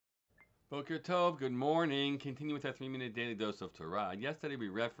Boker Tov, good morning. Continue with our 3-minute daily dose of Torah. Yesterday we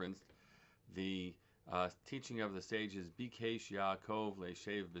referenced the teaching of the sages Bikesh Yaakov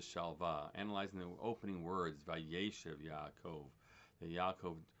Leishev B'Shalva, analyzing the opening words Vayeshev Yaakov. That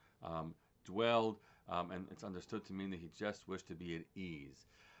Yaakov dwelled, and it's understood to mean that he just wished to be at ease.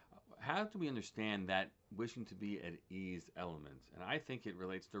 How do we understand that wishing to be at ease element? And I think it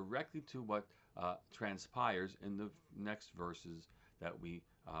relates directly to what transpires in the next verses that we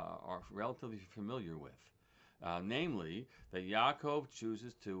are relatively familiar with. Namely, that Yaakov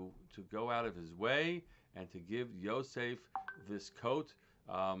chooses to go out of his way and to give Yosef this coat,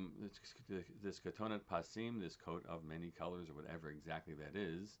 this katonet pasim, this coat of many colors, or whatever exactly that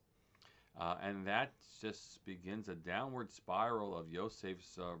is. And that just begins a downward spiral of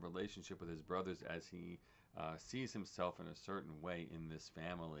Yosef's relationship with his brothers as he sees himself in a certain way in this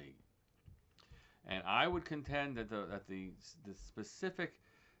family. And I would contend that the specific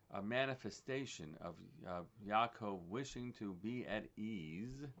manifestation of Yaakov wishing to be at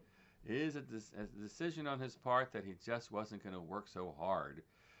ease is a decision on his part that he just wasn't going to work so hard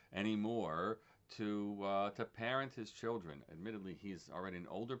anymore to parent his children. Admittedly, he's already an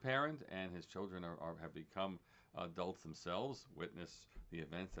older parent, and his children have become adults themselves. Witness the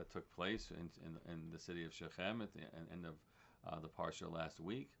events that took place in the city of Shechem at the end of the parsha last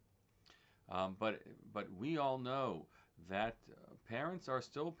week. But we all know that parents are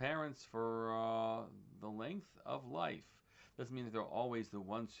still parents for the length of life. Doesn't mean that they're always the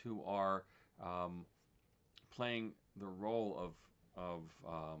ones who are playing the role of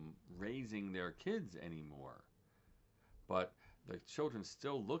raising their kids anymore. But the children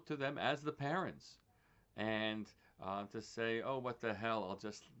still look to them as the parents, and to say, "Oh, what the hell? I'll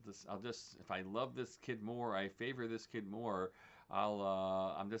just if I love this kid more, I favor this kid more.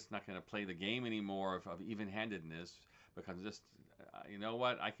 I'm just not going to play the game anymore of even-handedness because you know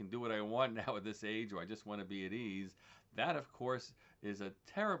what? I can do what I want now at this age, or I just want to be at ease." That, of course, is a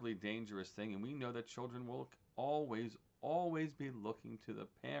terribly dangerous thing, and we know that children will always be looking to the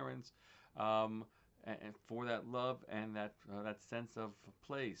parents and for that love and that sense of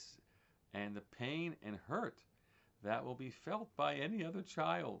place, and the pain and hurt that will be felt by any other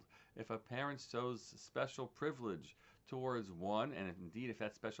child if a parent shows special privilege towards one, and indeed if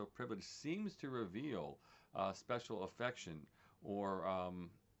that special privilege seems to reveal special affection, or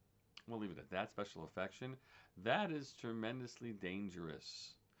we'll leave it at that, special affection, that is tremendously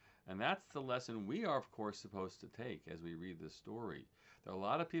dangerous. And that's the lesson we are, of course, supposed to take as we read this story. There are a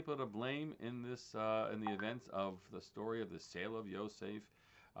lot of people to blame in this in the events of the story of the sale of Yosef,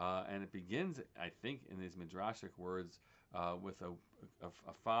 and it begins, I think, in these midrashic words with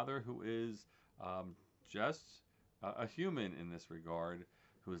a father who is just a human in this regard,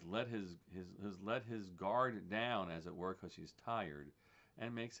 who has let his guard down, as it were, because he's tired,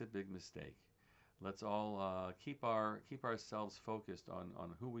 and makes a big mistake. Let's all keep ourselves focused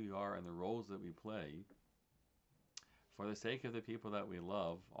on who we are and the roles that we play for the sake of the people that we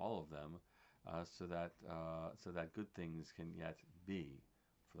love, all of them, so that good things can yet be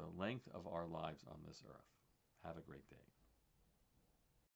for the length of our lives on this earth. Have a great day.